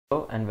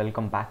Hello and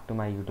welcome back to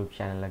my YouTube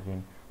channel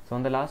again. So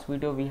in the last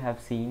video we have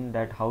seen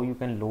that how you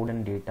can load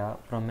in data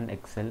from an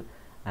Excel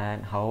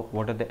and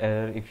what are the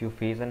error if you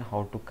face and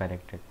how to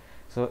correct it.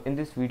 So in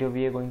this video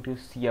we are going to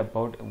see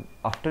about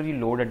after you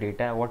load a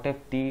data, what if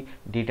the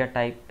data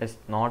type is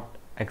not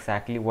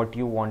exactly what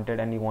you wanted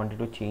and you wanted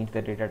to change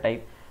the data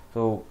type.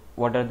 So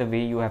what are the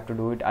way you have to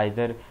do it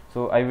either.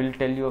 So I will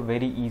tell you a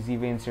very easy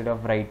way instead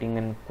of writing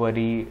and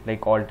query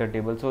like alter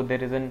table. So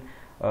there is an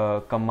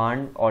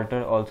command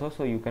alter also,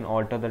 so you can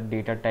alter the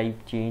data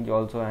type change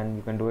also and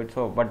you can do it.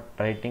 So but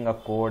writing a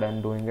code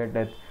and doing it,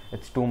 that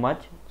it's too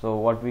much. So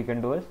what we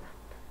can do is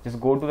just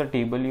go to the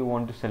table you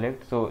want to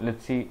select. So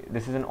let's see,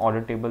 this is an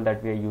order table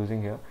that we are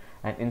using here,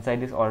 and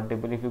inside this order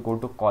table if you go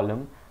to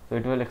column, so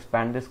it will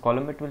expand this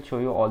column, it will show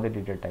you all the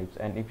data types,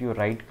 and if you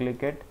right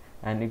click it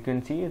and you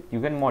can see it, you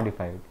can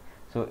modify it.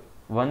 So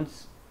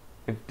once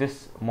if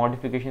this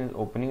modification is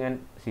opening,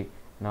 and see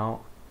now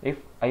if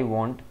I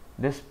want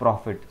this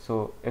profit,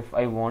 so if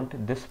I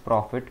want this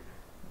profit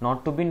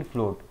not to be in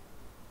float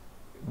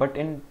but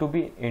in to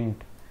be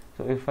int,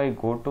 so if I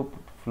go to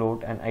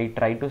float and I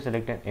try to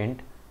select an int,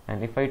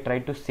 and if I try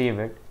to save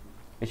it,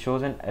 it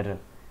shows an error,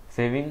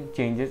 saving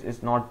changes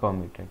is not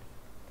permitted.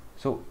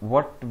 So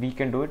what we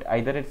can do it,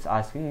 either it's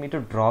asking me to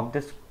drop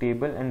this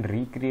table and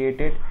recreate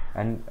it,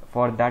 and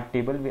for that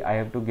table I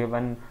have to give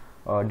an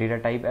data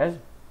type as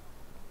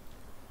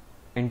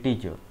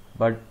integer.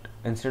 But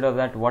instead of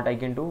that, what I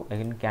can do, I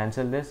can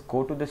cancel this,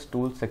 go to this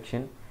tools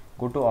section,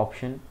 go to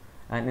option,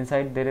 and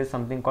inside there is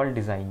something called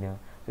designer.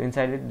 So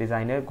inside it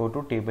designer, go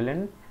to table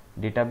and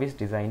database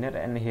designer,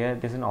 and here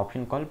there's an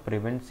option called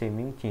prevent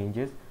saving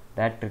changes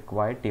that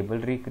require table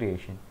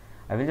recreation.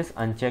 I will just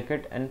uncheck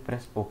it and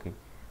press OK.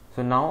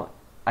 So now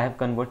I have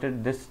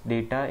converted this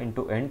data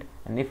into int,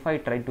 and if I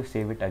try to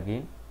save it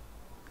again,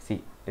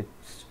 see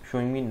it's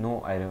showing me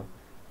no error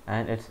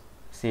and it's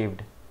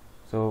saved.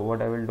 So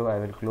what I will do, I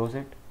will close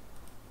it.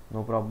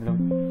 No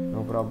problem,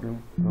 no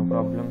problem, no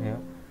problem here.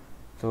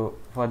 So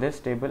for this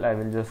table I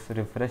will just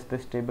refresh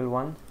this table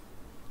once.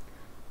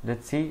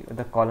 Let's see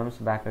the columns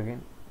back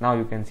again. Now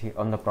you can see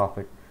on the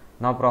profit,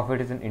 now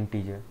profit is an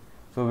integer.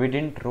 So we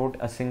didn't wrote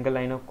a single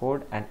line of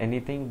code and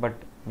anything, but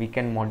we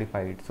can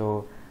modify it.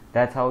 So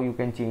that's how you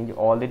can change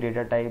all the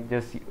data type.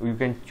 Just you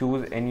can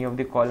choose any of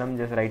the column,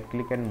 just right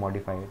click and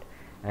modify it,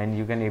 and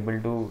you can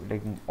able to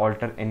like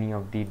alter any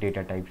of the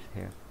data types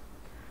here.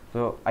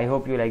 So I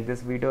hope you like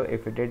this video.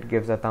 If you did,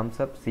 give a thumbs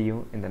up. See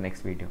you in the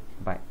next video.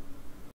 Bye.